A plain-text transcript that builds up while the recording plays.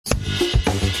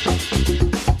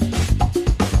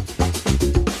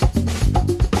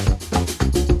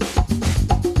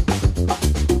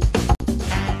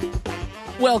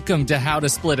Welcome to How to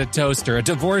Split a Toaster, a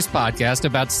divorce podcast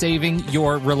about saving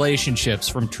your relationships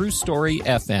from True Story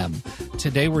FM.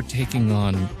 Today we're taking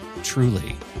on,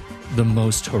 truly, the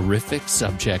most horrific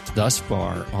subject thus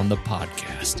far on the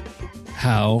podcast.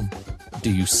 How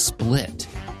do you split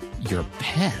your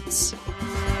pets?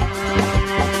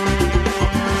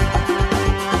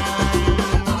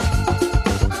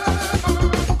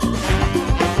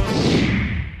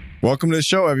 Welcome to the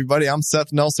show, everybody. I'm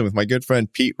Seth Nelson with my good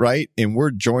friend Pete Wright, and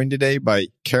we're joined today by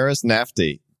Karis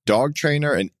Nafte, dog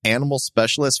trainer and animal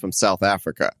specialist from South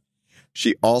Africa.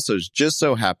 She also just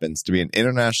so happens to be an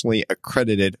internationally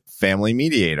accredited family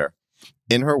mediator.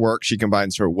 In her work, she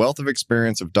combines her wealth of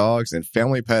experience of dogs and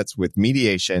family pets with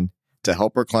mediation to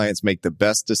help her clients make the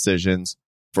best decisions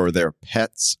for their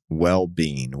pets'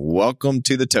 well-being. Welcome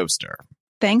to the Toaster.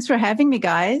 Thanks for having me,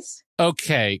 guys.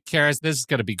 Okay, Karis, this is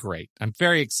going to be great. I'm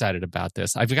very excited about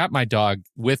this. I've got my dog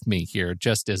with me here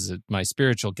just as my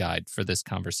spiritual guide for this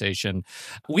conversation.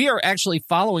 We are actually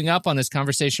following up on this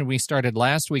conversation we started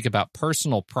last week about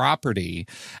personal property.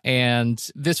 And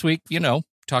this week,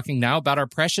 talking now about our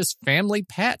precious family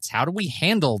pets. How do we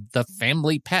handle the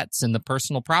family pets in the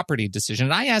personal property decision?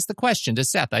 And I asked the question to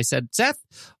Seth. I said, Seth,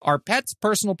 are pets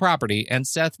personal property? And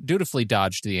Seth dutifully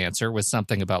dodged the answer with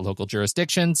something about local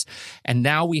jurisdictions. And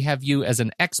now we have you as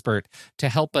an expert to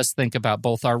help us think about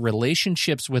both our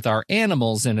relationships with our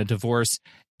animals in a divorce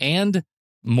and,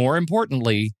 more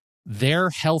importantly, their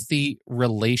healthy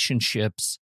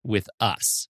relationships with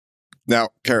us. Now,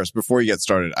 Karis, before you get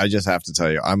started, I just have to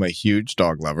tell you, I'm a huge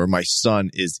dog lover. My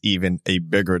son is even a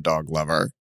bigger dog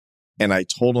lover. And I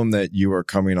told him that you were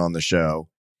coming on the show.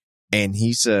 And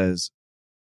he says,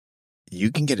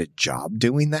 you can get a job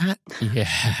doing that?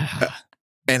 Yeah.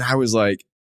 And I was like,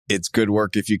 it's good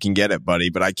work if you can get it,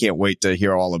 buddy, but I can't wait to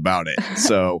hear all about it.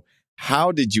 So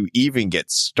how did you even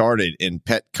get started in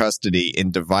pet custody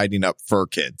and dividing up fur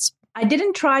kids? I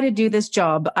didn't try to do this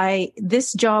job.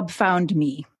 This job found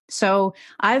me. So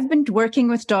I've been working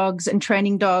with dogs and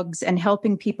training dogs and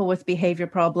helping people with behavior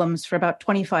problems for about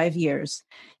 25 years.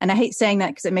 And I hate saying that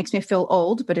because it makes me feel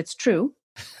old, but it's true.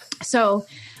 So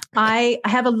I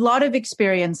have a lot of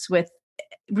experience with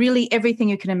really everything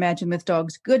you can imagine with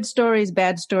dogs, good stories,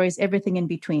 bad stories, everything in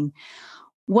between.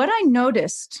 What I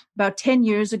noticed about 10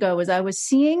 years ago was I was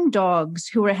seeing dogs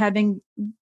who were having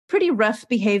pretty rough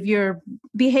behavior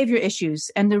issues.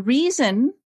 And the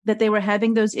reason that they were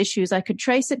having those issues, I could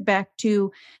trace it back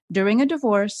to during a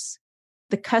divorce,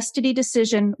 the custody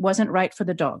decision wasn't right for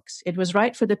the dogs. It was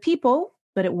right for the people,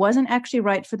 but it wasn't actually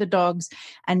right for the dogs.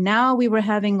 And now we were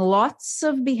having lots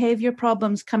of behavior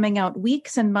problems coming out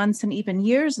weeks and months and even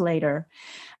years later.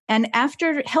 And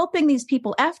after helping these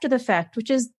people after the fact, which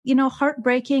is,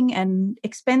 heartbreaking and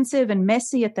expensive and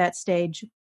messy at that stage,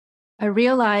 I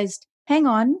realized, hang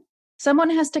on,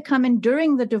 someone has to come in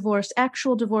during the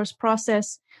actual divorce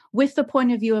process with the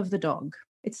point of view of the dog.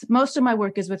 Most of my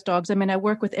work is with dogs. I mean, I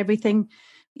work with everything.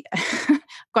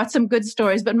 Got some good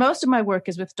stories, but most of my work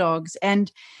is with dogs.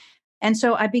 And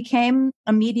so I became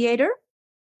a mediator.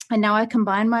 And now I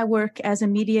combine my work as a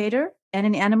mediator and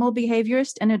an animal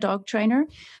behaviorist and a dog trainer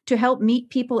to help meet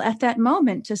people at that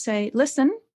moment to say,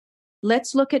 listen,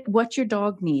 let's look at what your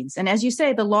dog needs. And as you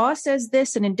say, the law says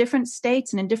this, and in different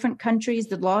states and in different countries,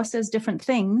 the law says different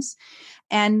things.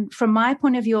 And from my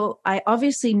point of view, I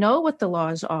obviously know what the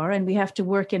laws are, and we have to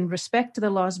work in respect to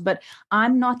the laws, but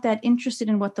I'm not that interested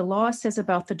in what the law says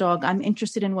about the dog. I'm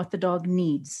interested in what the dog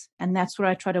needs. And that's where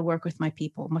I try to work with my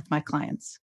people, with my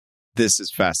clients. This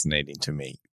is fascinating to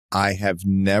me. I have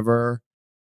never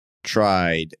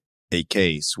tried a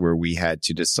case where we had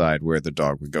to decide where the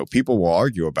dog would go. People will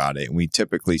argue about it, and we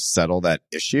typically settle that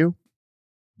issue.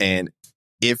 And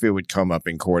if it would come up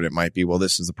in court, it might be, well,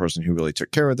 this is the person who really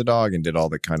took care of the dog and did all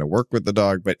the kind of work with the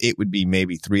dog. But it would be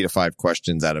maybe 3 to 5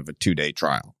 questions out of a 2-day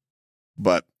trial.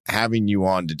 But having you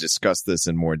on to discuss this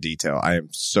in more detail, I am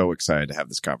so excited to have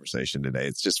this conversation today.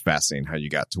 It's just fascinating how you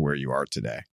got to where you are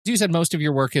today. You said most of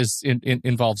your work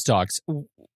involves dogs.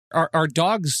 Are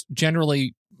dogs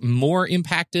generally more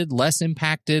impacted, less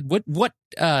impacted? What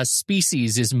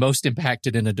species is most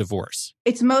impacted in a divorce?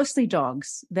 It's mostly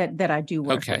dogs that I do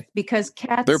work with, because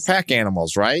cats... They're pack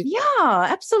animals, right? Yeah,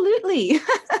 absolutely.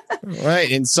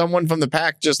 Right, and someone from the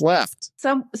pack just left.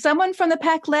 Someone from the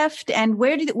pack left, and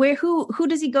who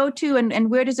does he go to, and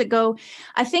where does it go?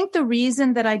 I think the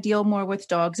reason that I deal more with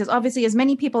dogs is obviously as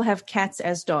many people have cats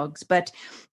as dogs, but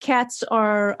Cats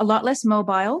are a lot less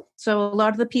mobile. So a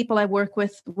lot of the people I work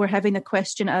with were having the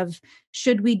question of,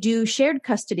 should we do shared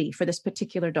custody for this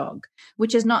particular dog?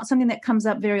 Which is not something that comes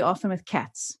up very often with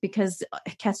cats because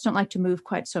cats don't like to move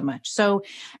quite so much. So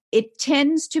it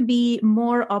tends to be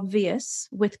more obvious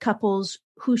with couples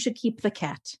who should keep the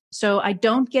cat. So I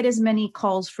don't get as many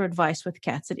calls for advice with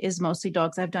cats. It is mostly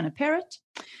dogs. I've done a parrot,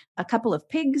 a couple of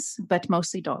pigs, but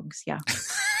mostly dogs. Yeah.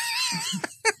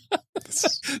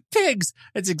 Pigs.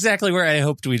 That's exactly where I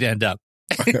hoped we'd end up.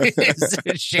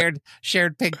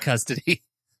 shared pig custody.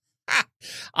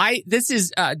 This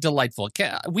is delightful.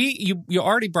 You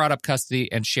already brought up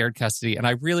custody and shared custody, and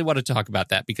I really want to talk about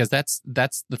that because that's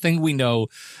the thing we know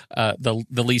the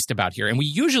least about here. And we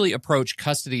usually approach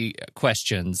custody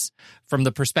questions from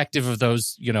the perspective of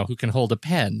those who can hold a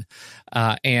pen,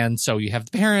 and so you have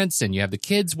the parents and you have the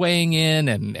kids weighing in,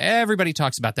 and everybody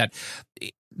talks about that.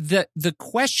 The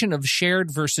question of shared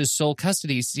versus sole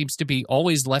custody seems to be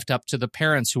always left up to the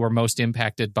parents who are most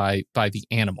impacted by the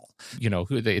animal.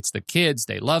 It's the kids,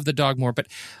 they love the dog more, but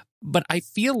I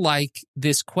feel like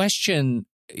this question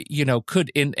could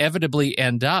inevitably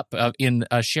end up in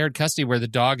a shared custody where the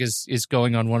dog is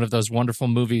going on one of those wonderful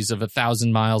movies of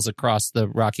 1,000 miles across the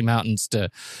Rocky Mountains to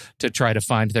try to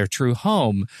find their true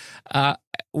home. How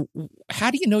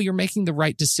do you know you're making the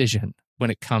right decision when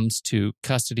it comes to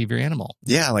custody of your animal?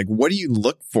 Yeah, like what do you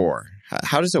look for?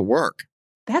 How does it work?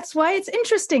 That's why it's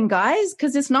interesting, guys,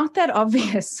 because it's not that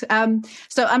obvious. So I'm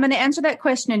going to answer that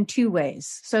question in two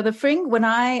ways. So when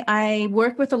I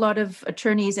work with a lot of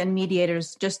attorneys and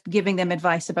mediators, just giving them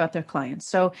advice about their clients.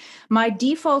 So my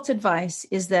default advice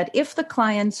is that if the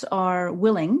clients are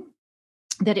willing,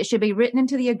 that it should be written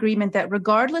into the agreement that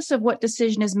regardless of what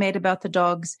decision is made about the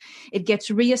dogs, it gets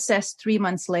reassessed 3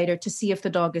 months later to see if the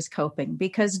dog is coping,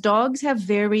 because dogs have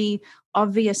very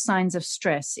obvious signs of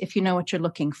stress if you know what you're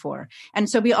looking for. And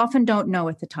so we often don't know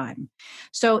at the time.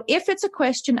 So if it's a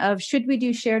question of should we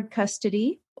do shared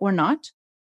custody or not,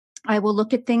 I will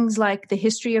look at things like the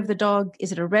history of the dog.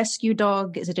 Is it a rescue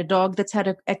dog? Is it a dog that's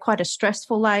had quite a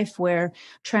stressful life where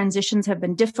transitions have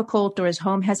been difficult or his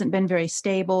home hasn't been very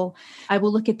stable? I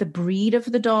will look at the breed of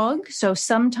the dog. So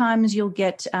sometimes you'll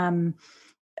get,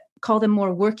 call them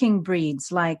more working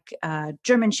breeds like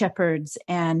German Shepherds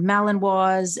and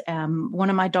Malinois. One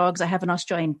of my dogs, I have an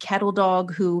Australian cattle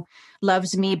dog who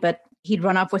loves me, but he'd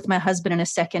run off with my husband in a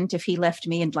second if he left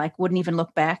me and wouldn't even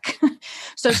look back.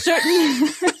 So certain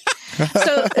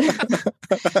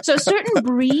certain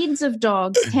breeds of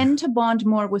dogs tend to bond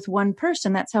more with one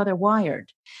person. That's how they're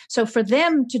wired. So for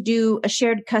them to do a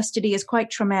shared custody is quite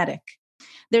traumatic.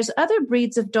 There's other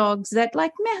breeds of dogs that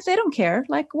they don't care,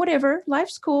 whatever,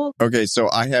 life's cool. Okay, so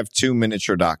I have 2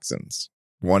 miniature dachshunds.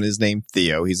 One is named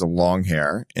Theo. He's a long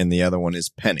hair. And the other one is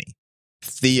Penny.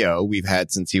 Theo, we've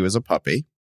had since he was a puppy.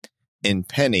 And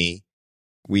Penny,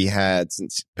 we had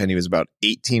since Penny was about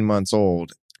 18 months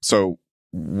old. So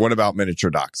what about miniature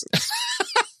dachshunds?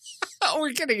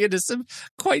 We're getting into some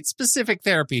quite specific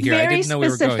therapy here. Very I didn't know we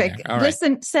were going there. All right.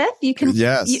 Listen, Seth, you can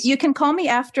you can call me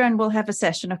after and we'll have a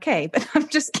session, okay? But I'm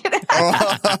just kidding.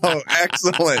 Oh,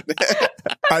 excellent.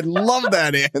 I love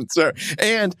that answer.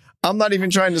 And I'm not even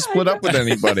trying to split up with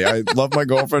anybody. I love my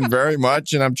girlfriend very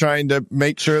much, and I'm trying to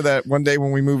make sure that one day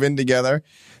when we move in together,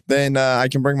 then I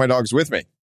can bring my dogs with me.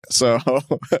 So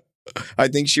I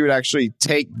think she would actually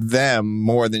take them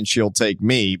more than she'll take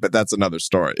me, but that's another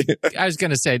story. I was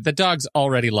going to say, the dogs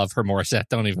already love her more, Seth.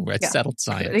 Don't even, it's settled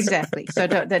science. Exactly. So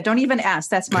don't even ask.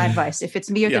 That's my advice. If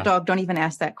it's me or the dog, don't even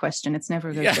ask that question. It's never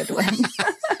a good one.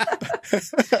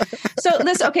 So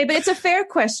listen, okay, but it's a fair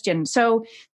question. So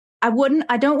I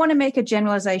don't want to make a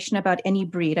generalization about any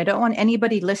breed. I don't want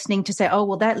anybody listening to say, oh,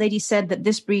 well, that lady said that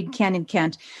this breed can and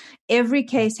can't. Every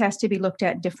case has to be looked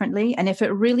at differently. And if it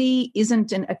really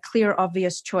isn't a clear,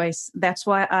 obvious choice, that's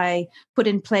why I put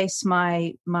in place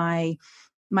my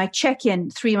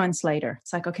check-in 3 months later.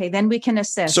 It's okay, then we can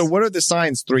assess. So what are the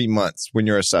signs 3 months when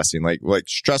you're assessing, like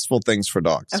stressful things for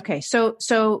dogs? Okay,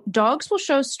 so dogs will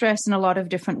show stress in a lot of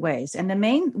different ways. And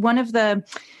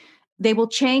they will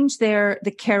change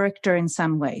the character in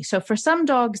some way. So for some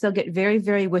dogs, they'll get very,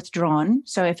 very withdrawn.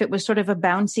 So if it was sort of a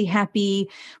bouncy, happy,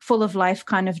 full of life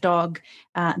kind of dog,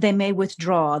 they may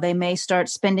withdraw. They may start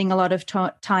spending a lot of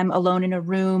time alone in a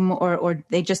room, or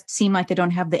they just seem like they don't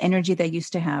have the energy they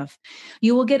used to have.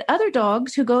 You will get other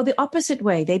dogs who go the opposite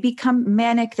way. They become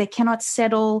manic. They cannot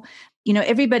settle.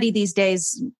 Everybody these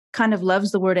days kind of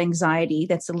loves the word anxiety.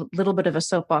 That's a little bit of a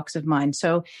soapbox of mine.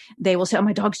 So they will say, oh,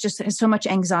 my dog's just has so much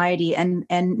anxiety. And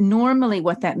normally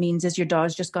what that means is your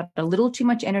dog's just got a little too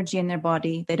much energy in their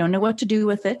body. They don't know what to do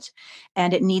with it,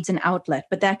 and it needs an outlet.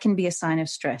 But that can be a sign of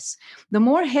stress. The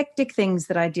more hectic things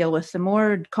that I deal with, the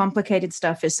more complicated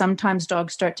stuff is sometimes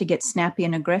dogs start to get snappy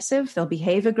and aggressive. They'll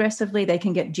behave aggressively. They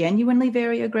can get genuinely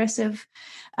very aggressive.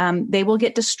 They will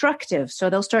get destructive. So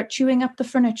they'll start chewing up the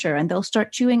furniture and they'll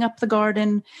start chewing up the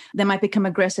garden. They might become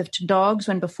aggressive to dogs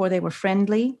when before they were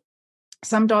friendly.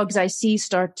 Some dogs I see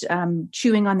start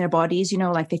chewing on their bodies,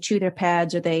 like they chew their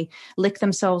pads or they lick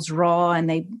themselves raw and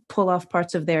they pull off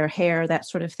parts of their hair, that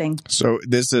sort of thing. So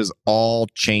this is all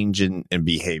change in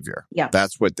behavior. Yeah.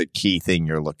 That's what the key thing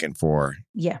you're looking for.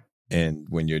 Yeah. And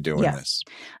when you're doing this.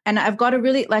 And I've got a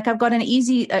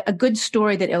good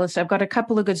story that illustrates, I've got a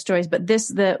couple of good stories, but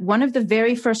one of the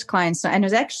very first clients, and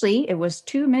it was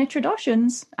 2 miniature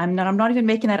Dachshunds. I'm not even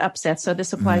making that upset. So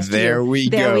this applies to you.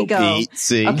 There we go, Pete.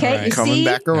 See, okay, right. Coming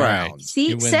back around. Right.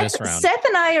 See, Seth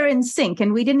and I are in sync,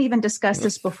 and we didn't even discuss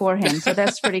this beforehand. So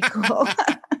that's pretty cool.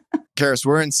 Karis,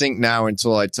 we're in sync now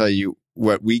until I tell you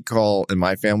what we call in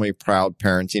my family proud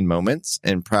parenting moments.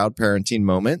 And proud parenting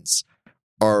moments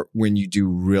are when you do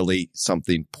really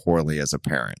something poorly as a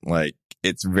parent. Like,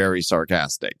 it's very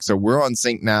sarcastic. So we're on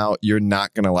sync now. You're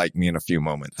not going to like me in a few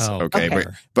moments. Oh, okay.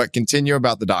 But continue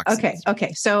about the dachshunds.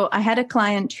 Okay. So I had a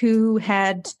client who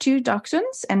had 2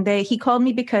 dachshunds, and he called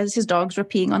me because his dogs were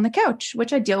peeing on the couch,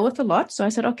 which I deal with a lot. So I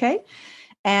said, okay.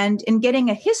 And in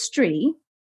getting a history,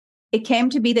 it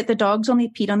came to be that the dogs only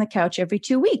peed on the couch every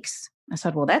 2 weeks. I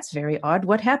said, well, that's very odd.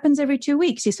 What happens every 2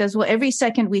 weeks? He says, well, every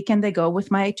second weekend they go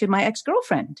to my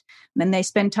ex-girlfriend. And then they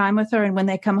spend time with her. And when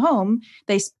they come home,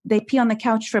 they pee on the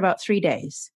couch for about 3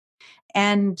 days.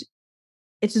 And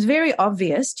it's very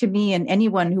obvious to me and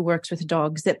anyone who works with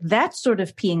dogs that sort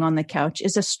of peeing on the couch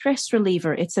is a stress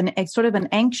reliever. It's sort of an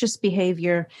anxious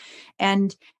behavior.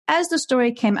 And as the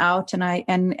story came out and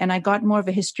I got more of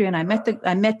a history and I met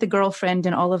the girlfriend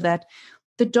and all of that,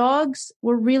 the dogs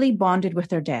were really bonded with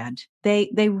their dad. They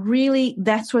really,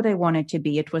 that's where they wanted to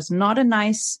be. It was not a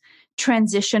nice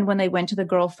transition when they went to the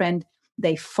girlfriend.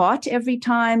 They fought every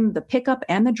time, the pickup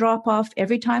and the drop off,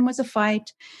 every time was a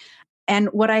fight. And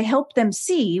what I helped them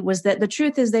see was that the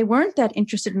truth is they weren't that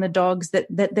interested in the dogs, that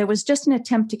there was just an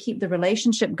attempt to keep the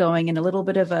relationship going in a little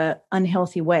bit of an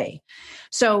unhealthy way.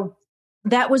 So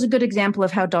that was a good example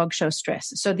of how dogs show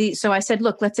stress. So I said,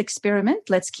 look, let's experiment.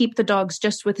 Let's keep the dogs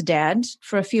just with dad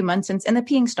for a few months. And the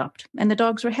peeing stopped and the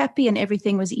dogs were happy and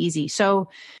everything was easy. So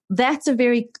that's a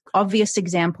very obvious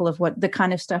example of what the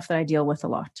kind of stuff that I deal with a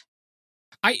lot.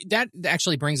 That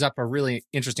actually brings up a really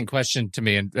interesting question to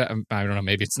me. And I don't know,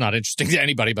 maybe it's not interesting to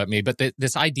anybody but me, but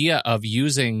this idea of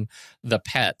using the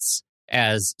pets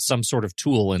as some sort of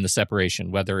tool in the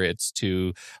separation, whether it's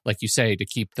to, like you say, to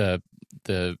keep the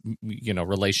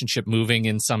relationship moving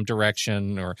in some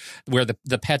direction, or where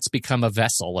the pets become a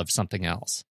vessel of something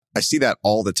else. I see that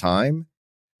all the time,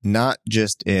 not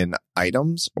just in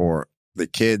items or the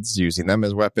kids using them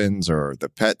as weapons or the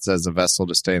pets as a vessel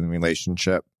to stay in the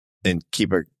relationship and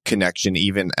keep a connection.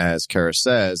 Even as Karis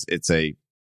says, it's a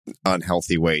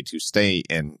unhealthy way to stay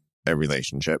in a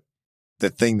relationship. The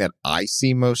thing that I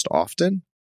see most often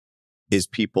is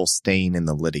people staying in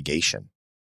the litigation.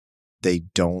 They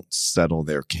don't settle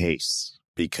their case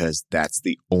because that's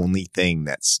the only thing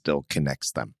that still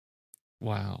connects them.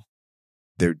 Wow.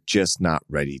 They're just not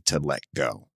ready to let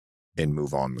go and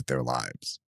move on with their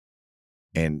lives.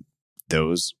 And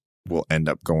those will end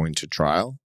up going to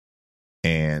trial,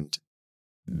 and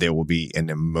there will be an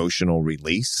emotional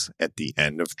release at the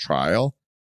end of trial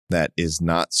that is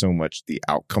not so much the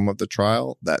outcome of the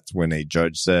trial. That's when a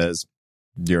judge says,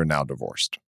 you're now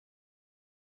divorced.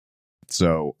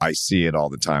 So I see it all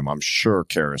the time. I'm sure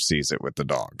Karis sees it with the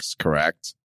dogs,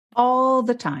 correct? All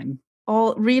the time.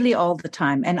 Really all the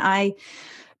time. And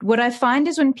what I find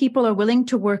is when people are willing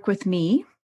to work with me,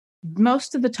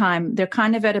 most of the time they're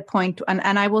kind of at a point,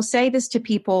 and I will say this to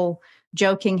people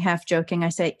joking, half joking. I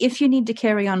say, if you need to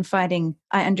carry on fighting,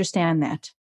 I understand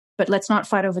that, but let's not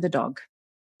fight over the dog,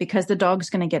 because the dog's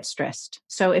going to get stressed.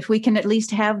 So if we can at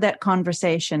least have that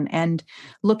conversation and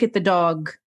look at the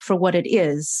dog for what it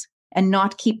is and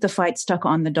not keep the fight stuck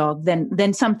on the dog,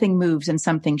 then something moves and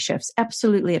something shifts.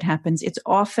 Absolutely, it happens. It's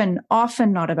often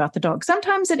not about the dog.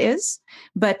 Sometimes it is,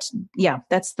 but yeah,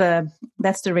 that's the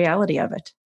reality of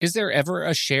it. Is there ever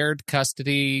a shared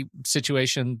custody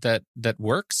situation that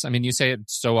works? I mean, you say it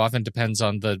so often depends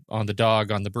on the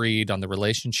dog, on the breed, on the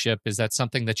relationship. Is that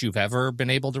something that you've ever been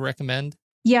able to recommend?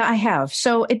 Yeah, I have.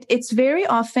 So it's very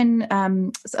often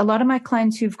a lot of my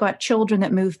clients who've got children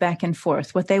that move back and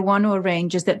forth. What they want to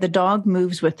arrange is that the dog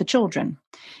moves with the children.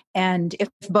 And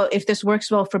if this works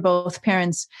well for both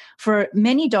parents, for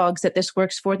many dogs that this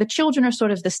works for, the children are sort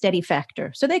of the steady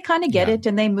factor. So they kind of get it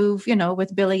and they move,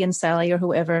 with Billy and Sally or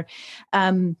whoever.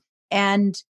 And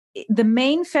the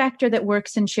main factor that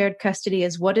works in shared custody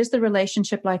is, what is the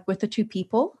relationship like with the two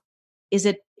people? Is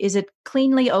it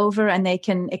cleanly over and they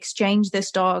can exchange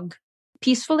this dog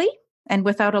peacefully and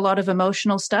without a lot of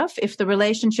emotional stuff? If the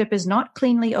relationship is not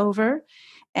cleanly over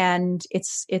and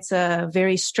it's a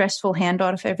very stressful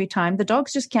handoff every time, the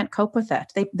dogs just can't cope with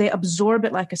that. They absorb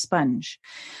it like a sponge.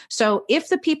 So if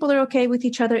the people are okay with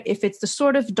each other, if it's the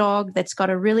sort of dog that's got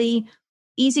a really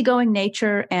easygoing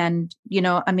nature, and,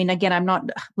 again,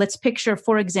 let's picture,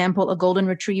 for example, a golden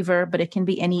retriever, but it can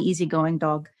be any easygoing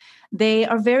dog. They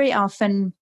are very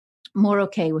often more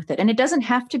okay with it. And it doesn't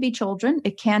have to be children.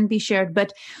 It can be shared.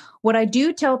 But what I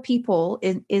do tell people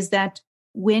is that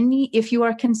if you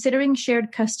are considering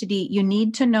shared custody, you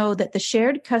need to know that the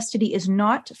shared custody is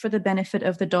not for the benefit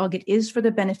of the dog. It is for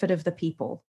the benefit of the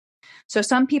people. So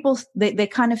some people, they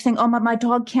kind of think, oh, my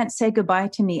dog can't say goodbye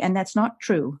to me. And that's not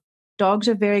true. Dogs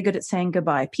are very good at saying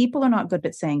goodbye. People are not good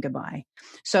at saying goodbye.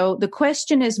 So the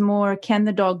question is more, can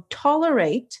the dog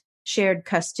tolerate shared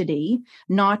custody?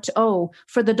 Not,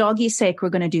 for the doggy's sake, we're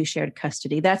going to do shared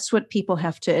custody. That's what people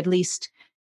have to at least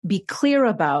be clear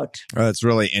about. Oh, that's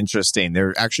really interesting.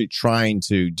 They're actually trying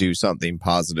to do something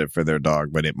positive for their dog,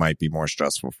 but it might be more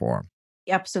stressful for them.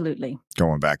 Absolutely.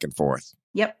 Going back and forth.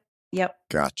 Yep.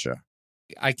 Gotcha.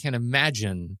 I can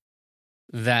imagine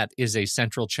that is a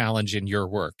central challenge in your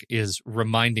work, is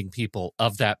reminding people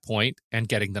of that point and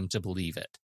getting them to believe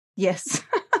it. Yes.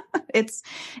 It's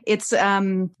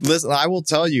Listen, I will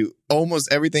tell you,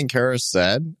 almost everything Karis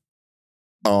said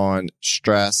on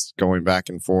stress, going back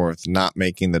and forth, not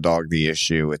making the dog the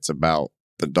issue. It's about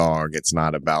the dog. It's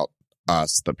not about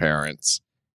us, the parents.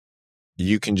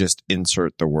 You can just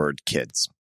insert the word kids.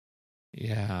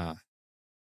 Yeah.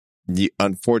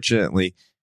 Unfortunately,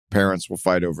 parents will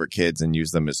fight over kids and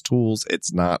use them as tools.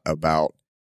 It's not about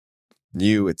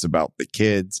you. It's about the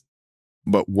kids.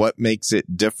 But what makes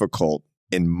it difficult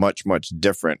and much, much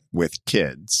different with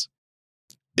kids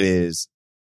is,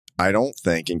 I don't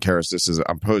think, and Karis,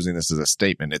 I'm posing this as a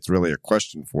statement. It's really a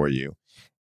question for you.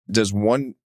 Does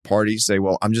one party say,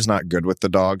 well, I'm just not good with the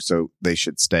dog, so they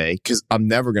should stay? Because I'm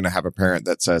never going to have a parent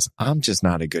that says, I'm just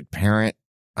not a good parent.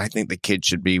 I think the kid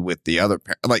should be with the other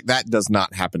parent. Like, that does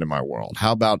not happen in my world.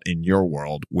 How about in your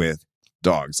world with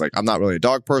dogs? Like, I'm not really a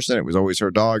dog person. It was always her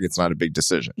dog. It's not a big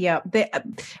decision. Yeah.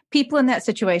 People in that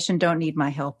situation don't need my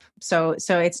help. So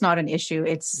it's not an issue.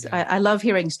 I love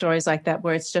hearing stories like that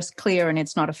where it's just clear and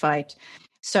it's not a fight.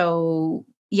 So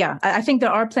yeah, I think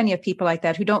there are plenty of people like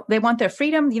that who they want their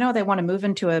freedom, they want to move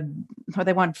or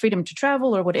they want freedom to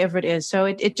travel or whatever it is. So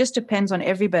it just depends on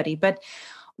everybody. But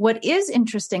what is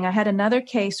interesting, I had another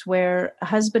case where a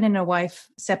husband and a wife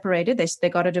separated. They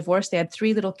got a divorce. They had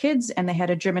 3 little kids and they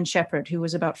had a German Shepherd who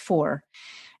was about 4.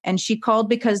 And she called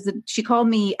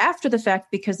me after the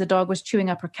fact because the dog was chewing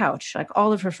up her couch, like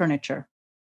all of her furniture.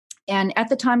 And at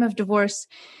the time of divorce,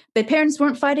 the parents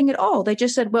weren't fighting at all. They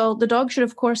just said, well, the dog should,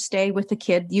 of course, stay with the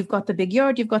kid. You've got the big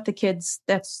yard. You've got the kids.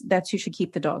 That's who should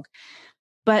keep the dog.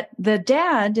 But the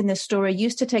dad in this story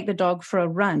used to take the dog for a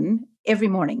run every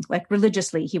morning, like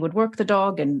religiously. He would work the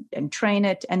dog and train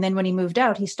it. And then when he moved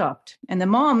out, he stopped. And the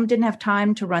mom didn't have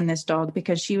time to run this dog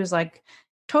because she was like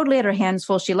totally at her hands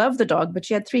full. She loved the dog, but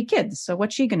she had 3 kids. So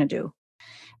what's she going to do?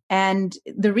 And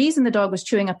the reason the dog was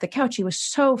chewing up the couch, he was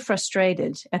so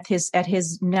frustrated at his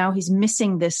now he's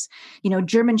missing this,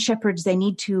 German Shepherds, they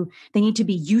need to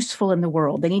be useful in the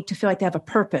world. They need to feel like they have a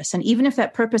purpose. And even if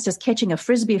that purpose is catching a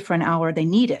Frisbee for an hour, they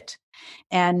need it.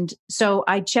 And so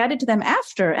I chatted to them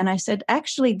after and I said,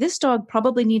 actually, this dog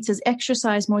probably needs his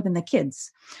exercise more than the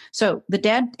kids. So the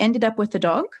dad ended up with the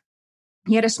dog.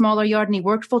 He had a smaller yard and he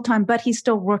worked full time, but he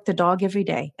still worked the dog every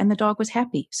day and the dog was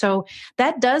happy. So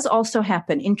that does also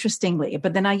happen, interestingly.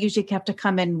 But then I usually have to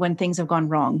come in when things have gone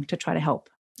wrong to try to help.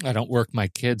 I don't work my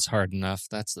kids hard enough.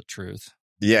 That's the truth.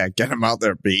 Yeah, get them out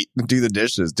there, Pete. Do the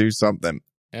dishes, do something.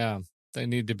 Yeah, they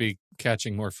need to be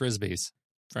catching more Frisbees,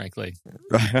 frankly.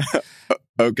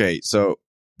 Okay, so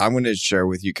I'm going to share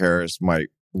with you, Karis, my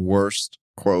worst,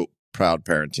 quote, proud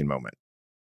parenting moment.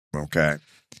 Okay.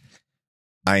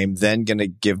 I am then going to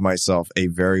give myself a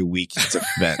very weak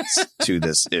defense to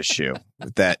this issue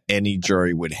that any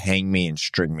jury would hang me and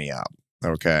string me up.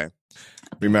 Okay.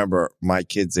 Remember, my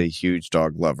kid's a huge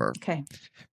dog lover. Okay.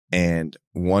 And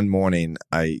one morning,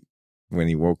 when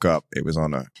he woke up, it was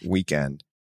on a weekend,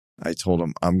 I told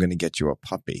him, I'm going to get you a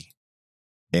puppy.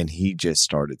 And he just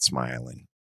started smiling.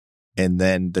 And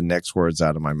then the next words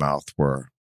out of my mouth were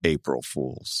April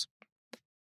Fools.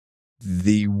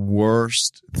 The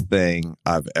worst thing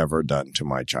I've ever done to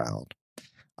my child.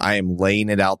 I am laying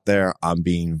it out there. I'm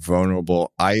being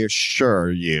vulnerable. I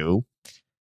assure you,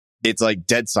 it's like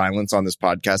dead silence on this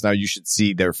podcast now. You should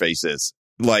see their faces,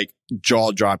 like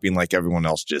jaw dropping like everyone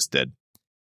else just did.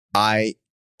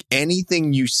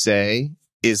 Anything you say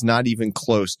is not even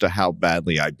close to how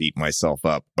badly I beat myself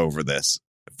up over this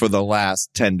for the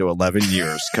last 10 to 11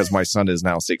 years, because my son is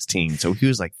now 16. So he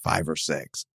was like 5 or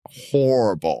 6.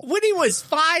 Horrible. When he was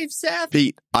 5, Seth?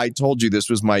 Pete, I told you this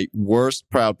was my worst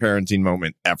proud parenting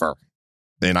moment ever.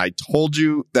 And I told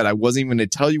you that I wasn't even going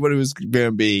to tell you what it was going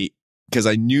to be because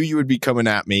I knew you would be coming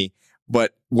at me.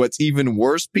 But what's even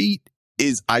worse, Pete,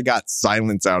 is I got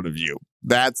silence out of you.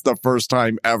 That's the first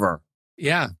time ever.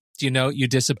 Yeah. You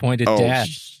disappointed Dad.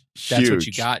 That's what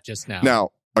you got just now.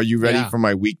 Now, are you ready for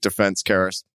my weak defense,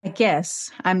 Karis? I guess.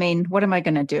 I mean, what am I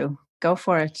going to do? Go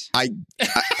for it. Has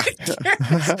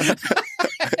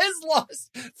lost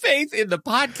faith in the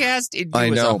podcast, in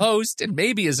you as a host, and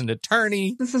maybe as an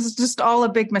attorney. This is just all a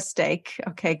big mistake.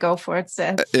 Okay, go for it,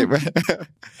 Seth.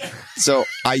 So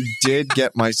I did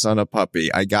get my son a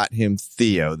puppy. I got him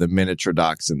Theo, the miniature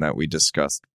dachshund that we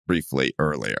discussed briefly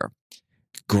earlier.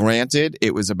 Granted,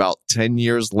 it was about 10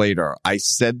 years later. I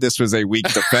said this was a weak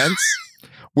defense,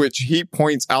 which he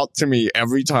points out to me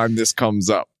every time this comes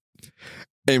up.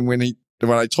 And when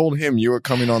I told him you were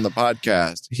coming on the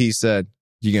podcast, he said,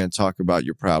 "You going to talk about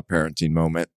your proud parenting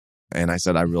moment?" And I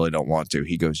said, "I really don't want to."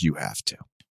 He goes, "You have to."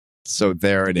 So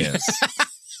there it is.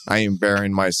 I am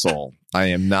bearing my soul. I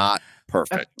am not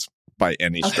perfect by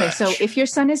any stretch. Okay, so if your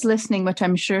son is listening, which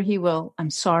I'm sure he will,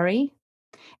 I'm sorry.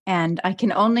 And I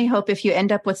can only hope if you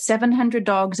end up with 700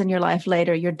 dogs in your life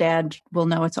later, your dad will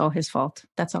know it's all his fault.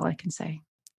 That's all I can say.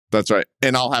 That's right.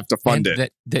 And I'll have to fund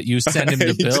it. That you send him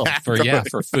the bill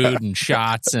for food and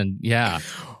shots. And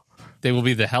they will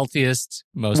be the healthiest,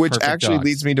 most Which perfect actually dogs.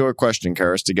 leads me to a question,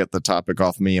 Karis, to get the topic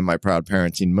off me and my proud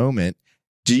parenting moment.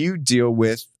 Do you deal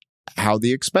with how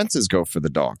the expenses go for the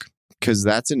dog? Because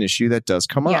that's an issue that does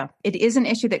come up. Yeah, it is an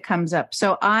issue that comes up.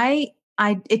 So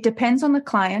it depends on the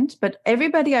client, but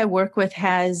everybody I work with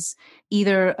has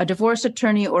either a divorce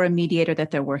attorney or a mediator that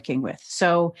they're working with.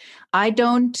 So I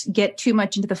don't get too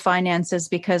much into the finances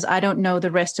because I don't know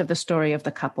the rest of the story of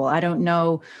the couple. I don't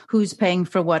know who's paying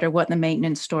for what or what the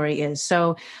maintenance story is.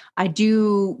 So I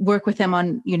do work with them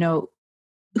on,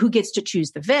 who gets to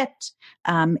choose the vet,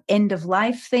 end of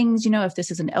life things, if this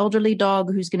is an elderly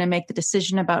dog, who's going to make the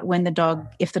decision about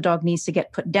if the dog needs to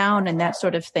get put down and that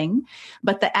sort of thing.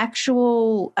 But the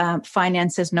actual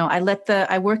finances, no,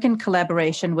 I work in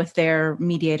collaboration with their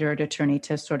mediator or attorney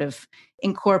to sort of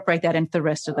incorporate that into the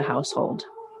rest of the household.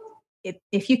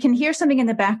 If you can hear something in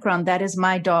the background, that is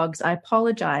my dogs. I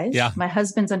apologize. Yeah. My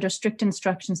husband's under strict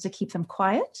instructions to keep them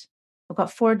quiet. I've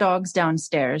got 4 dogs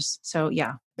downstairs. So,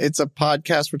 yeah. It's a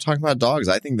podcast. We're talking about dogs.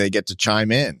 I think they get to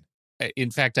chime in.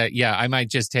 In fact, I might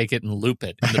just take it and loop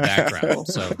it in the background.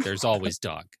 So there's always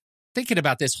dog. Thinking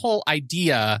about this whole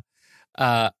idea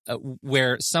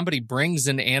where somebody brings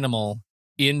an animal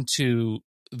into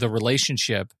the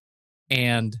relationship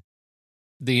and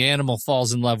the animal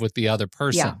falls in love with the other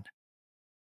person.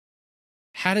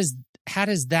 Yeah. How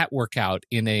does that work out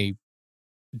in a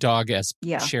dog as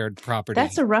shared property?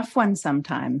 That's a rough one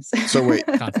sometimes. So wait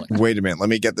a minute. Let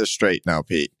me get this straight now,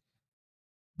 Pete.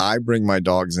 I bring my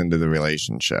dogs into the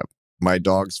relationship. My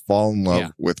dogs fall in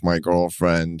love with my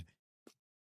girlfriend,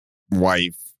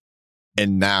 wife,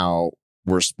 and now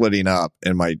we're splitting up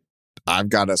and I've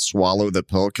got to swallow the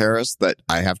pill, Karis, that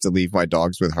I have to leave my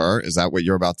dogs with her. Is that what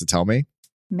you're about to tell me?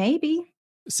 Maybe.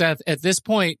 Seth, at this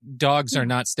point, dogs are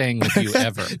not staying with you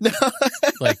ever.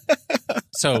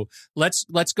 So let's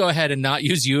go ahead and not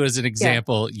use you as an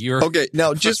example. Yeah. Okay.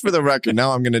 Now, just for the record,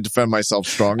 now I'm going to defend myself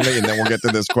strongly, and then we'll get to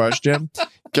this question.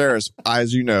 Karis,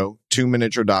 as you know, 2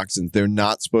 miniature dachshunds, they're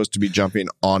not supposed to be jumping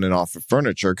on and off of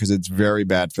furniture because it's very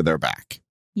bad for their back.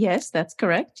 Yes, that's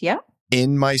correct. Yeah.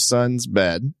 In my son's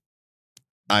bed,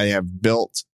 I have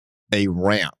built a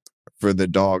ramp for the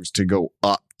dogs to go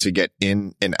up to get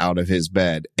in and out of his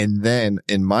bed. And then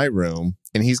in my room,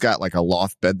 and he's got like a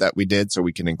loft bed that we did so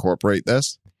we can incorporate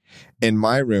this. In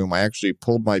my room, I actually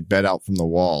pulled my bed out from the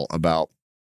wall about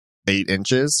 8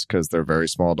 inches because they're very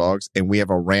small dogs. And we have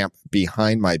a ramp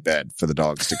behind my bed for the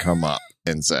dogs to come up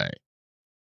and say,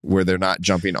 where they're not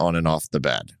jumping on and off the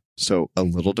bed. So a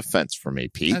little defense for me,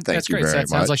 Pete. Thank you very much.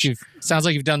 Sounds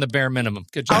like you've done the bare minimum.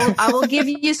 Good job. I will give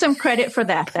you some credit for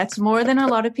that. That's more than a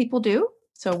lot of people do.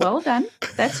 So well done.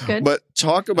 That's good. But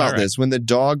talk about this when the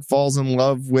dog falls in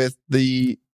love with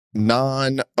the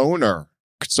non-owner,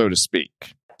 so to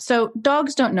speak. So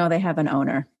dogs don't know they have an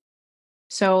owner.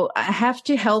 So I have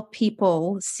to help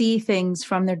people see things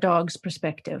from their dog's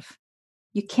perspective.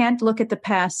 You can't look at the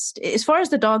past. As far as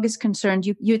the dog is concerned,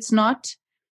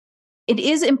 it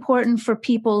is important for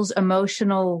people's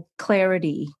emotional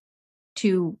clarity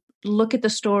to look at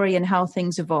the story and how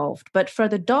things evolved. But for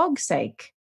the dog's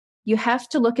sake, you have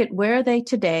to look at where are they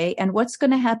today and what's going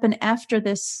to happen after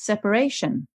this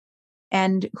separation,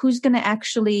 and who's going to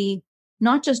actually,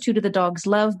 not just who do the dogs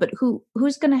love, but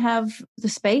who's going to have the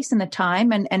space and the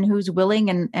time and who's willing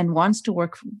and wants to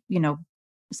work,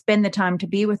 spend the time to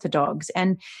be with the dogs.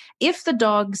 And if the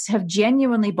dogs have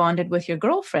genuinely bonded with your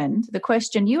girlfriend, the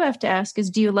question you have to ask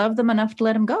is, do you love them enough to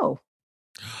let them go?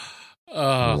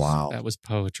 Oh, wow. That was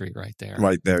poetry right there.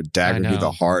 Right there, dagger to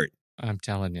the heart. I'm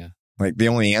telling you. Like, the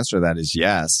only answer to that is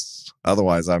yes.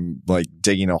 Otherwise, I'm like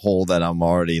digging a hole that I'm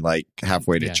already like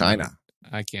halfway to China. No,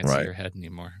 I can't see your head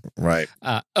anymore. Right.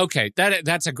 Okay,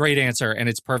 that's a great answer, and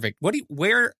it's perfect. What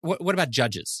about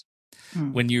judges?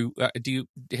 When you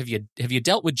have you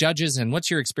dealt with judges, and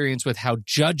what's your experience with how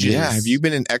judges? Yeah, have you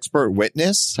been an expert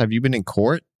witness? Have you been in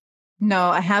court? No,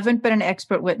 I haven't been an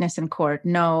expert witness in court.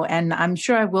 No, and I'm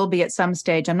sure I will be at some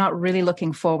stage. I'm not really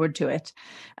looking forward to it.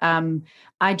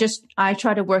 I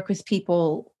try to work with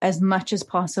people as much as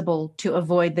possible to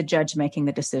avoid the judge making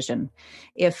the decision.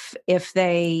 If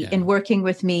they, in working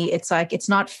with me, it's like, it's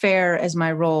not fair as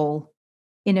my role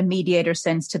in a mediator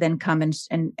sense to then come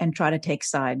and try to take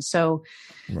sides. So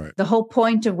the whole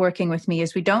point of working with me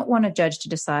is we don't want a judge to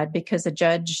decide, because the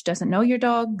judge doesn't know your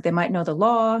dog. They might know the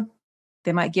law.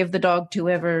 They might give the dog to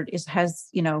whoever has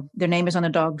their name is on the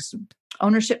dog's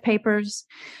ownership papers.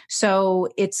 So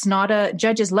it's not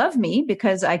judges love me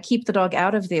because I keep the dog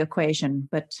out of the equation.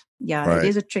 But it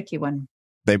is a tricky one.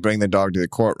 They bring the dog to the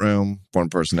courtroom. One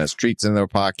person has treats in their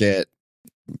pocket,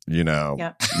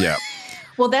 Yeah.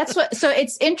 Well, so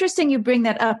it's interesting you bring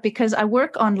that up, because I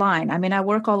work online. I mean, I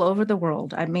work all over the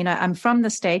world. I mean, I'm from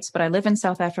the States, but I live in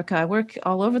South Africa. I work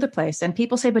all over the place. And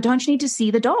people say, but don't you need to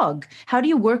see the dog? How do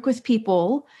you work with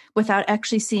people without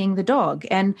actually seeing the dog?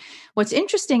 And what's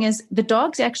interesting is the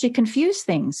dogs actually confuse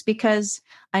things, because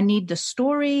I need the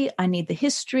story, I need the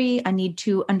history, I need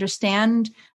to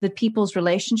understand the people's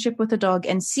relationship with the dog.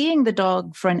 And seeing the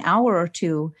dog for an hour or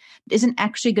two isn't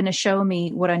actually going to show me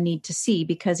what I need to see,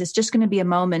 because it's just going to be a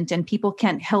moment, and people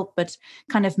can't help but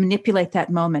kind of manipulate that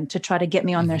moment to try to get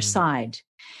me on their side.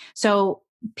 So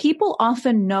people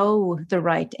often know the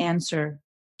right answer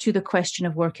to the question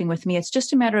of working with me. It's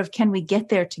just a matter of, can we get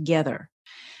there together?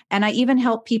 And I even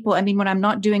help people. I mean, when I'm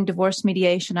not doing divorce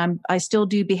mediation, I still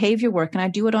do behavior work, and I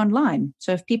do it online.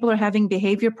 So if people are having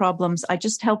behavior problems, I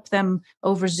just help them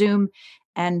over Zoom,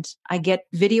 and I get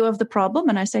video of the problem,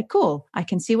 and I say, cool, I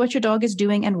can see what your dog is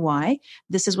doing and why.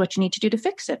 This is what you need to do to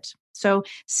fix it. So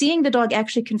seeing the dog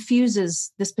actually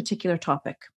confuses this particular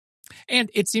topic. And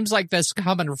it seems like this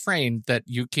common refrain that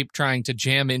you keep trying to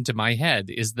jam into my head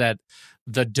is that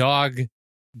the dog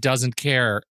doesn't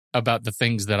care about the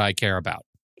things that I care about.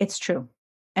 It's true.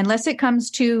 Unless it comes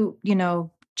to,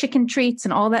 chicken treats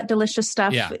and all that delicious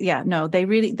stuff. No,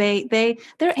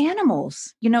 they're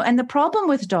animals, and the problem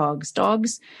with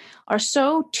dogs are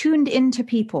so tuned into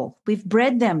people. We've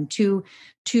bred them to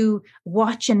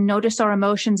watch and notice our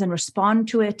emotions and respond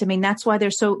to it. I mean, that's why they're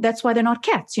not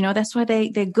cats, that's why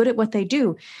they're good at what they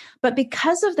do. But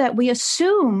because of that, we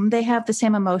assume they have the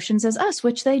same emotions as us,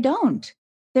 which they don't.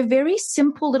 They're very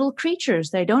simple little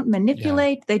creatures. They don't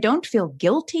manipulate. Yeah. They don't feel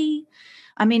guilty.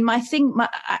 I mean,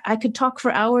 I could talk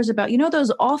for hours about,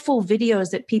 those awful videos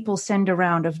that people send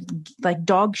around of like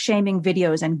dog shaming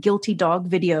videos and guilty dog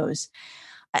videos.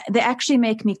 They actually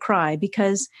make me cry,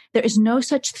 because there is no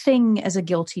such thing as a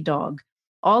guilty dog.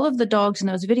 All of the dogs in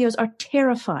those videos are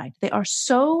terrified. They are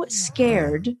so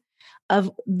scared of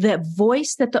the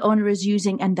voice that the owner is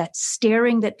using and that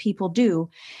staring that people do.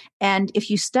 And if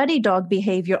you study dog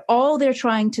behavior, all they're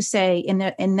trying to say in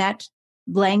that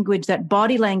language, that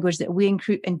body language that we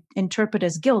interpret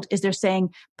as guilt, is they're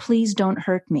saying, please don't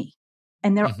hurt me.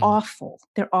 And they're awful.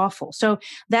 They're awful. So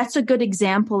that's a good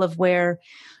example of where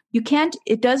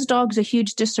it does dogs a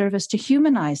huge disservice to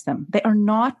humanize them. They are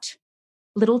not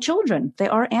little children. They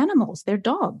are animals. They're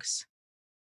dogs.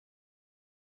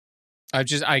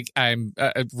 I'm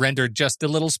rendered just a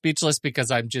little speechless,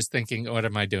 because I'm just thinking, what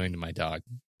am I doing to my dog?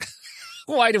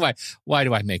 Why do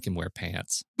I make him wear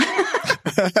pants?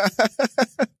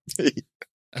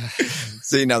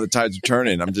 See, now the tides are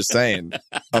turning. I'm just saying.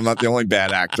 I'm not the only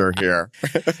bad actor here.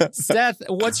 Seth,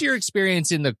 what's your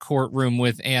experience in the courtroom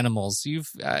with animals?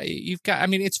 You've got, I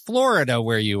mean, it's Florida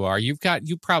where you are. You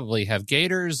probably have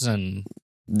gators and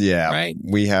right?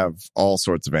 We have all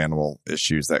sorts of animal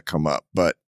issues that come up,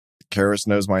 but Karis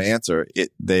knows my answer.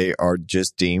 They are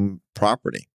just deemed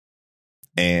property.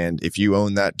 And if you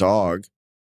own that dog,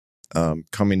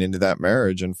 coming into that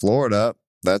marriage in Florida,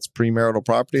 that's premarital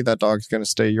property. That dog's going to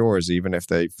stay yours, even if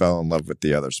they fell in love with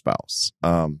the other spouse.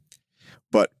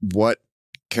 But what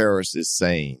Karis is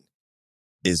saying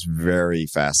is very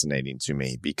fascinating to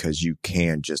me because you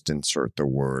can just insert the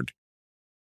word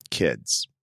kids.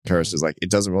 Karis is like,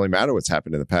 it doesn't really matter what's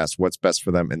happened in the past. What's best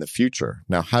for them in the future?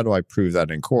 Now, how do I prove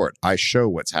that in court? I show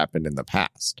what's happened in the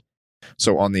past.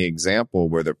 So on the example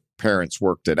where the parents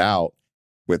worked it out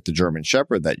with the German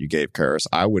Shepherd that you gave, Karis,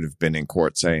 I would have been in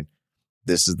court saying,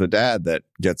 this is the dad that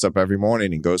gets up every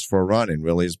morning and goes for a run and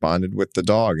really is bonded with the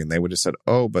dog. And they would have said,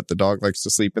 oh, but the dog likes to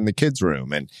sleep in the kids'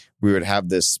 room. And we would have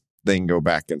this thing go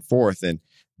back and forth. And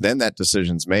then that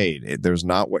decision's made. There's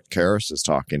not what Karis is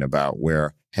talking about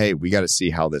where, hey, we got to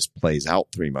see how this plays out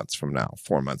 3 months from now,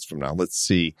 4 months from now. Let's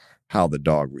see how the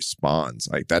dog responds.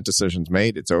 Like that decision's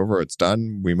made. It's over. It's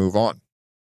done. We move on.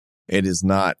 It is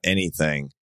not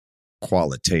anything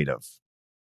qualitative.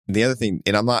 The other thing,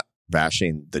 and I'm not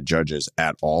bashing the judges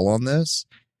at all on this,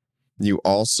 you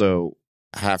also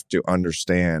have to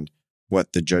understand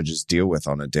what the judges deal with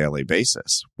on a daily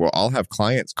basis. Well, I'll have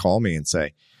clients call me and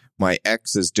say, my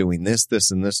ex is doing this,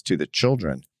 this, and this to the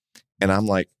children. And I'm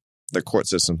like, the court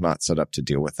system's not set up to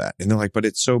deal with that. And they're like, but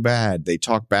it's so bad. They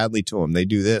talk badly to them. They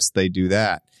do this, they do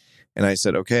that. And I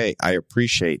said, okay, I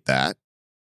appreciate that.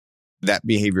 That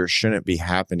behavior shouldn't be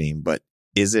happening, but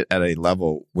is it at a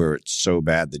level where it's so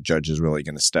bad the judge is really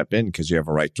going to step in because you have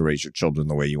a right to raise your children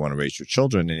the way you want to raise your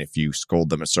children? And if you scold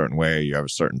them a certain way, or you have a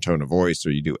certain tone of voice,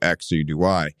 or you do X or you do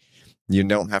Y, you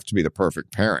don't have to be the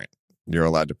perfect parent. You're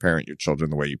allowed to parent your children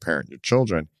the way you parent your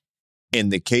children.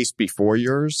 And the case before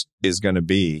yours is going to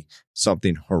be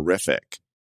something horrific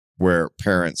where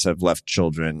parents have left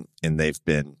children and they've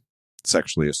been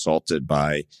sexually assaulted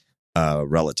by a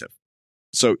relative.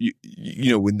 So, you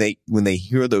know, when they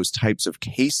hear those types of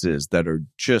cases that are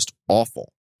just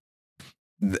awful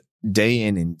day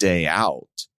in and day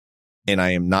out, and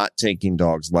I am not taking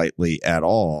dogs lightly at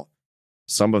all,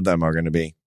 some of them are going to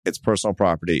be, it's personal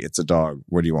property. It's a dog.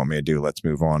 What do you want me to do? Let's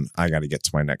move on. I got to get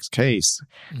to my next case.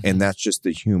 Mm-hmm. And that's just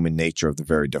the human nature of the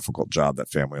very difficult job that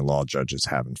family law judges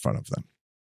have in front of them.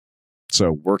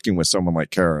 So working with someone like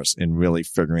Karis and really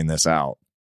figuring this out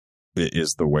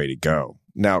is the way to go.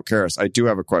 Now, Karis, I do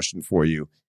have a question for you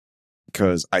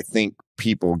because I think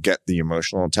people get the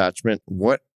emotional attachment.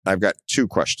 I've got two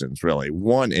questions, really.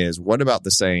 One is, what about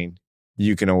the saying,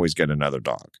 you can always get another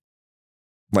dog?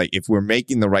 Like, if we're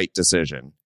making the right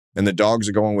decision and the dogs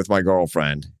are going with my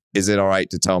girlfriend, is it all right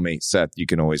to tell me, Seth, you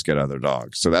can always get other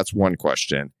dogs? So that's one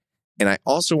question. And I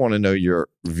also want to know your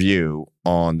view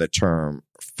on the term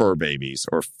fur babies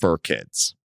or fur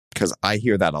kids, because I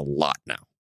hear that a lot now.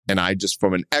 And I just,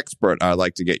 from an expert, I'd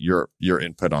like to get your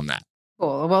input on that.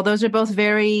 Cool. Well, those are both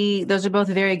very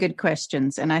good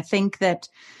questions. And I think that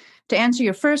to answer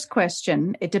your first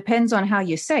question, it depends on how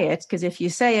you say it. Because if you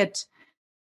say it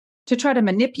to try to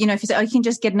manipulate, if you say, I can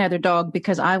just get another dog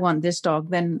because I want this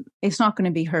dog, then it's not going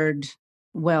to be heard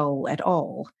well at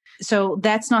all. So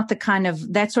that's not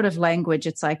that sort of language.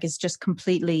 It's just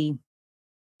completely,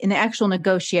 in the actual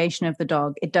negotiation of the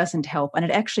dog, it doesn't help. And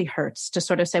it actually hurts to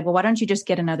sort of say, well, why don't you just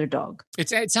get another dog?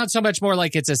 It sounds so much more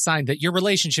like it's a sign that your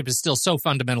relationship is still so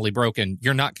fundamentally broken.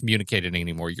 You're not communicating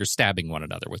anymore. You're stabbing one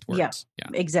another with words. Yeah.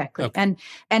 Exactly. Okay.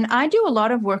 And I do a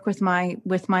lot of work with my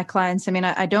clients. I mean,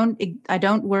 I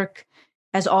don't work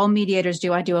as all mediators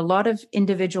do. I do a lot of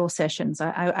individual sessions.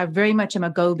 I very much am a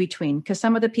go-between because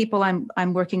some of the people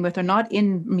I'm working with are not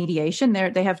in mediation.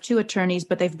 They have two attorneys,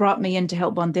 but they've brought me in to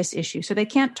help on this issue. So they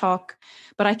can't talk,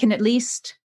 but I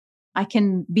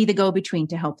can be the go-between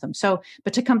to help them. So,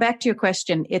 but to come back to your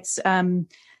question, it's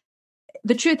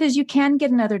the truth is you can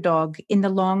get another dog in the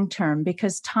long term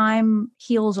because time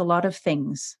heals a lot of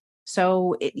things.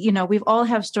 So, we've all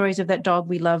have stories of that dog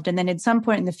we loved. And then at some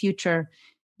point in the future,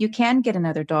 you can get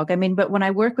another dog. I mean, but when I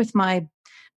work with my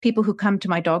people who come to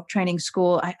my dog training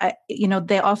school,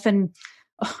 they often,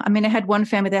 I had one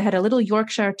family that had a little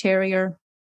Yorkshire Terrier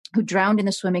who drowned in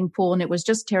a swimming pool and it was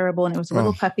just terrible. And it was a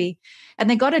little puppy and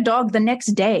they got a dog the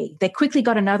next day. They quickly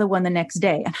got another one the next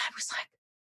day. And I was like,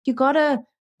 you got to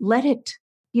let it,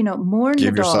 mourn the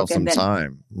dog. Give yourself some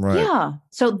time. Right. Yeah.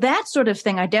 So that sort of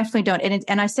thing, I definitely don't.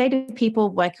 And I say to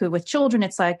people like who with children,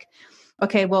 it's like,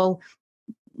 okay, well,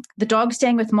 the dog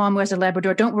staying with mom who has a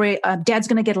Labrador, don't worry, dad's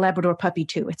going to get a Labrador puppy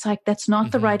too. It's like, that's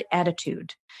not the right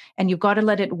attitude. And you've got to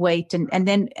let it wait. And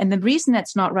the reason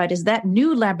that's not right is that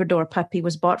new Labrador puppy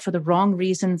was bought for the wrong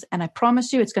reasons. And I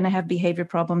promise you, it's going to have behavior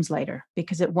problems later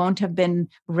because it won't have been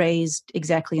raised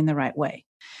exactly in the right way.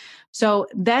 So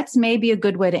that's maybe a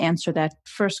good way to answer that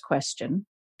first question.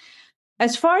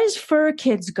 As far as fur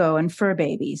kids go and fur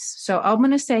babies, so I'm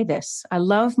going to say this. I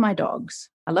love my dogs.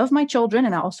 I love my children,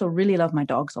 and I also really love my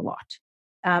dogs a lot.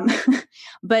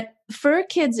 But fur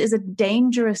kids is a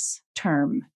dangerous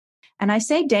term. And I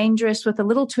say dangerous with a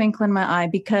little twinkle in my eye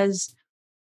because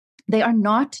they are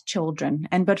not children.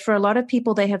 But for a lot of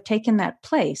people, they have taken that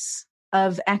place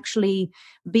of actually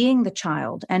being the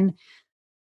child. And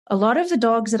a lot of the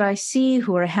dogs that I see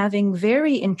who are having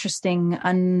very interesting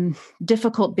and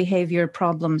difficult behavior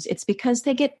problems, it's because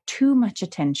they get too much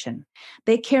attention.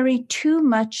 They carry too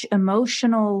much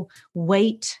emotional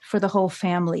weight for the whole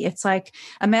family. It's like,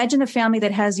 imagine a family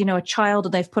that has, a child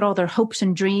and they've put all their hopes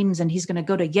and dreams and he's going to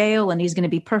go to Yale and he's going to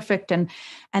be perfect. And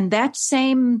that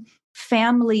same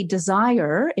family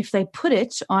desire, if they put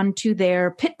it onto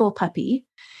their pit bull puppy,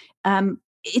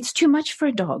 it's too much for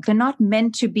a dog. They're not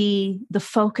meant to be the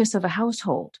focus of a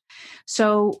household.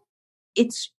 So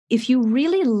if you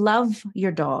really love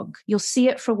your dog, you'll see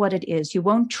it for what it is. You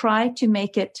won't try to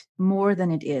make it more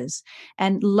than it is.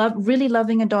 And really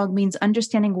loving a dog means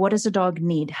understanding, what does a dog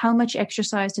need? How much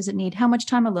exercise does it need? How much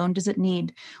time alone does it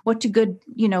need? What do good,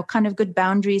 kind of good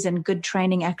boundaries and good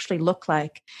training actually look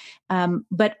like?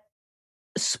 But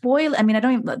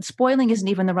spoiling isn't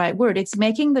even the right word. It's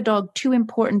making the dog too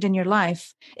important in your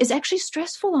life is actually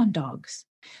stressful on dogs.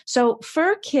 So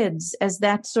fur kids, as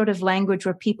that sort of language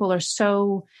where people are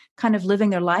so kind of living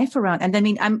their life around. And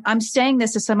I'm saying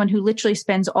this as someone who literally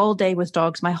spends all day with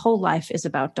dogs. My whole life is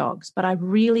about dogs, but I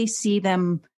really see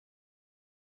them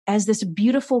as this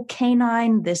beautiful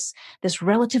canine, this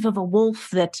relative of a wolf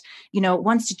that,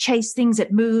 wants to chase things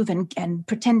that move and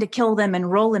pretend to kill them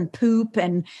and roll and poop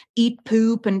and eat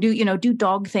poop and do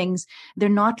dog things. They're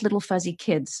not little fuzzy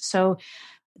kids. So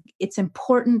it's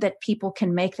important that people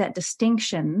can make that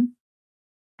distinction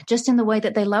just in the way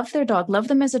that they love their dog. Love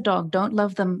them as a dog. Don't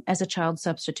love them as a child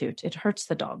substitute. It hurts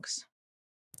the dogs.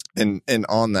 And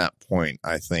on that point,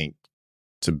 I think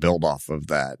to build off of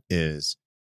that is,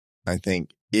 I think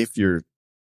if you're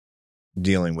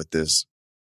dealing with this,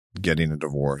 getting a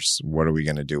divorce, what are we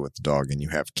going to do with the dog? And you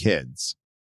have kids.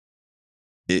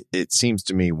 It seems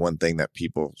to me one thing that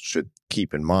people should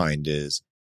keep in mind is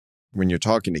when you're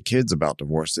talking to kids about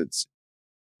divorce, it's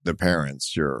the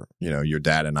parents, your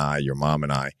dad and I, your mom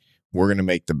and I, we're going to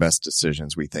make the best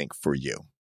decisions we think for you.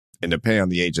 And depending on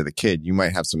the age of the kid, you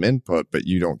might have some input, but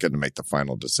you don't get to make the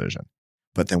final decision.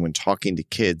 But then when talking to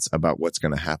kids about what's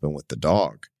going to happen with the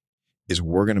dog, is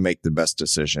we're going to make the best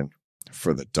decision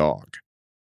for the dog.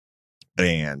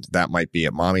 And that might be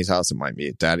at mommy's house. It might be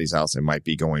at daddy's house. It might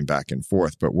be going back and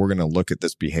forth, but we're going to look at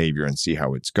this behavior and see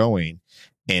how it's going.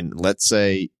 And let's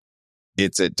say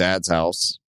it's at dad's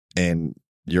house and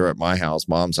you're at my house,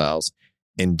 mom's house,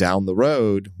 and down the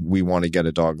road, we want to get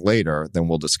a dog later, then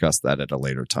we'll discuss that at a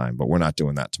later time, but we're not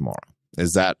doing that tomorrow.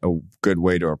 Is that a good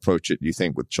way to approach it, you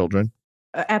think, with children?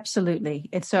 Absolutely.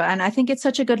 And I think it's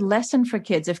such a good lesson for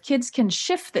kids. If kids can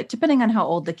shift it, depending on how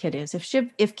old the kid is,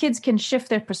 if kids can shift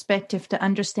their perspective to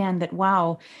understand that,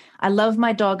 wow, I love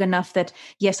my dog enough that,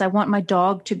 yes, I want my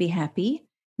dog to be happy.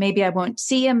 Maybe I won't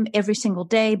see him every single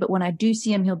day, but when I do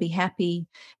see him, he'll be happy.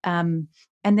 And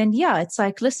then, it's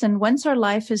like, listen, once our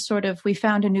life is we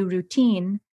found a new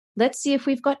routine, let's see if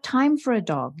we've got time for a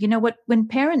dog. When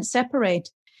parents separate,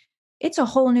 it's a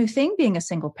whole new thing being a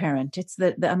single parent. It's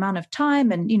the amount of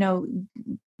time and,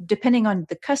 depending on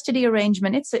the custody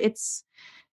arrangement,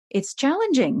 it's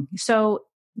challenging. So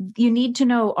you need to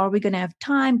know, are we going to have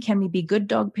time? Can we be good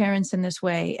dog parents in this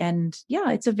way? And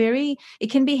it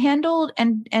can be handled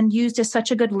and used as such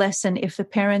a good lesson if the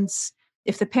parents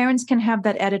can have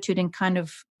that attitude and kind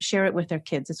of share it with their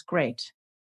kids. It's great.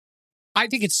 I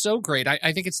think it's so great.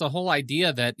 I think it's the whole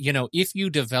idea that, if you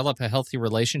develop a healthy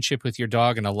relationship with your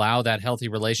dog and allow that healthy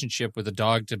relationship with the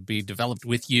dog to be developed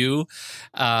with you,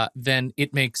 then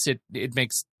it makes the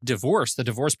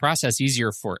divorce process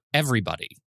easier for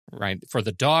everybody, right? For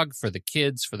the dog, for the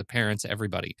kids, for the parents,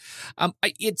 everybody.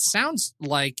 It sounds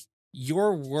like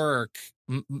your work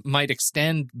might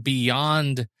extend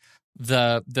beyond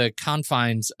the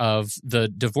confines of the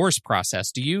divorce process.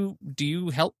 Do you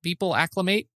help people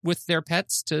acclimate with their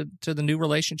pets to the new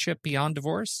relationship beyond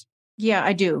divorce? Yeah,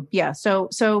 I do. Yeah. So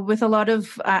with a lot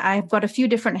of, I've got a few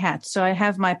different hats. So I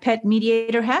have my pet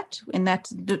mediator hat, and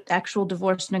that's the actual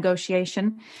divorce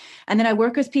negotiation. And then I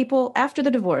work with people after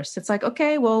the divorce. It's like,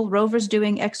 okay, well, Rover's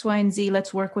doing X, Y, and Z.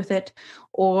 Let's work with it.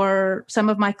 Or some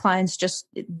of my clients, just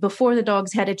before the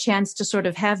dogs had a chance to sort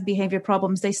of have behavior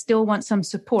problems, they still want some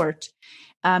support,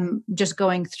 just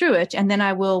going through it. And then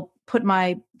I will put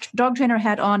my dog trainer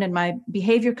hat on and my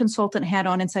behavior consultant hat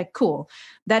on and say, cool,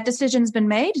 that decision's been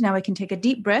made. Now I can take a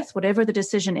deep breath, whatever the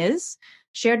decision is,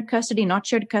 shared custody, not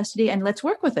shared custody, and let's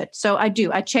work with it. So I do.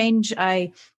 I change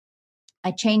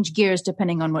gears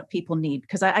depending on what people need,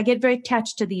 because I get very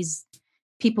attached to these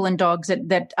people and dogs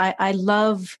that I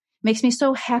love. Makes me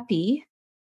so happy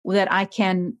that I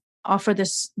can offer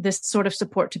this sort of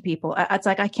support to people. It's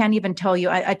like, I can't even tell you.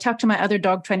 I talk to my other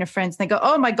dog trainer friends and they go,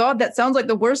 oh my God, that sounds like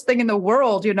the worst thing in the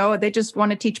world. They just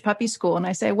want to teach puppy school. And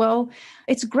I say, well,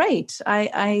 it's great.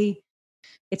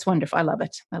 It's wonderful. I love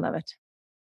it. I love it.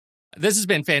 This has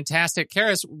been fantastic.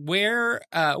 Karis, where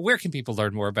can people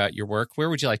learn more about your work? Where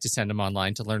would you like to send them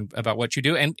online to learn about what you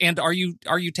do? And are you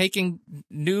taking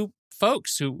new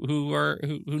folks who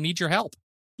need your help?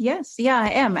 Yes. Yeah, I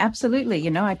am.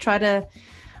 Absolutely. I try to,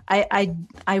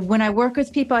 when I work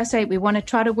with people, I say, we want to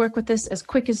try to work with this as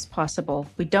quick as possible.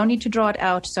 We don't need to draw it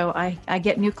out. So I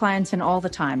get new clients in all the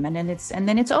time, and then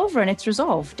it's over and it's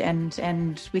resolved,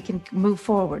 and we can move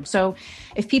forward. So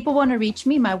if people want to reach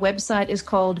me, my website is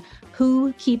called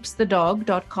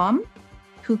whokeepsthedog.com,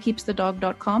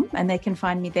 whokeepsthedog.com, and they can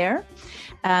find me there.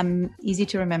 Easy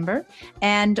to remember.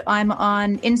 And I'm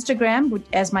on Instagram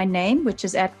as my name, which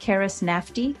is at Karis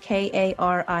Nafte,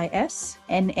 Karis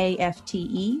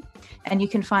Nafte. And you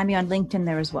can find me on LinkedIn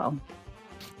there as well.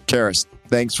 Karis,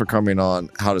 thanks for coming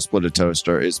on How to Split a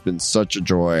Toaster. It's been such a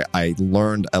joy. I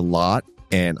learned a lot,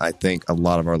 and I think a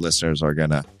lot of our listeners are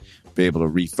going to be able to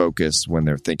refocus when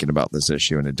they're thinking about this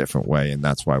issue in a different way, and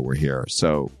that's why we're here.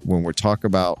 So when we're talking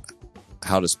about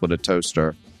How to Split a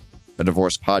Toaster, a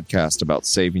divorce podcast about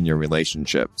saving your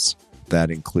relationships, that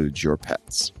includes your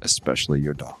pets, especially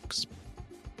your dogs.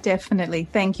 Definitely.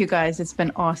 Thank you, guys. It's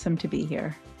been awesome to be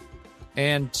here.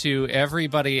 And to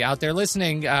everybody out there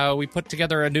listening, we put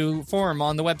together a new form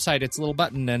on the website. It's a little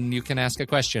button, and you can ask a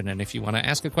question. And if you want to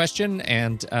ask a question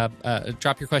and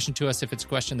drop your question to us, if it's a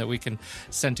question that we can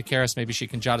send to Karis, maybe she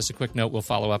can jot us a quick note. We'll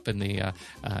follow up in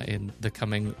the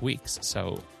coming weeks.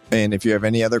 And if you have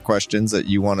any other questions that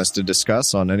you want us to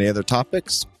discuss on any other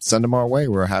topics, send them our way.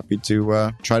 We're happy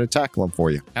to try to tackle them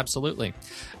for you. Absolutely.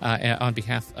 On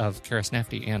behalf of Karis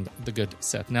Nafte and the good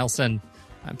Seth Nelson,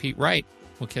 I'm Pete Wright.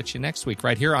 We'll catch you next week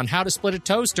right here on How to Split a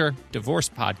Toaster, divorce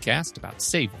podcast about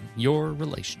saving your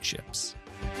relationships.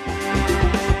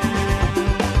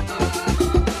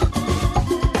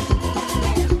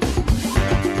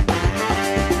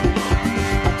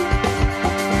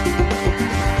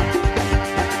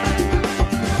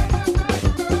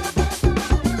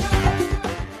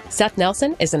 Seth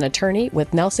Nelson is an attorney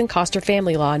with Nelson Coster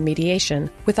Family Law and Mediation,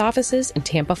 with offices in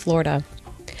Tampa, Florida.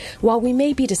 While we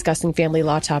may be discussing family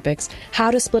law topics,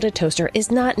 How to Split a Toaster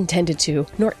is not intended to,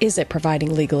 nor is it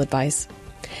providing legal advice.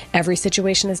 Every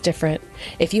situation is different.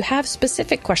 If you have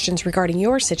specific questions regarding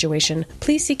your situation,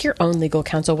 please seek your own legal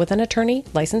counsel with an attorney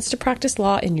licensed to practice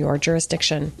law in your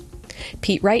jurisdiction.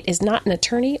 Pete Wright is not an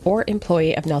attorney or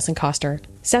employee of Nelson Coster.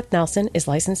 Seth Nelson is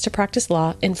licensed to practice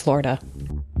law in Florida.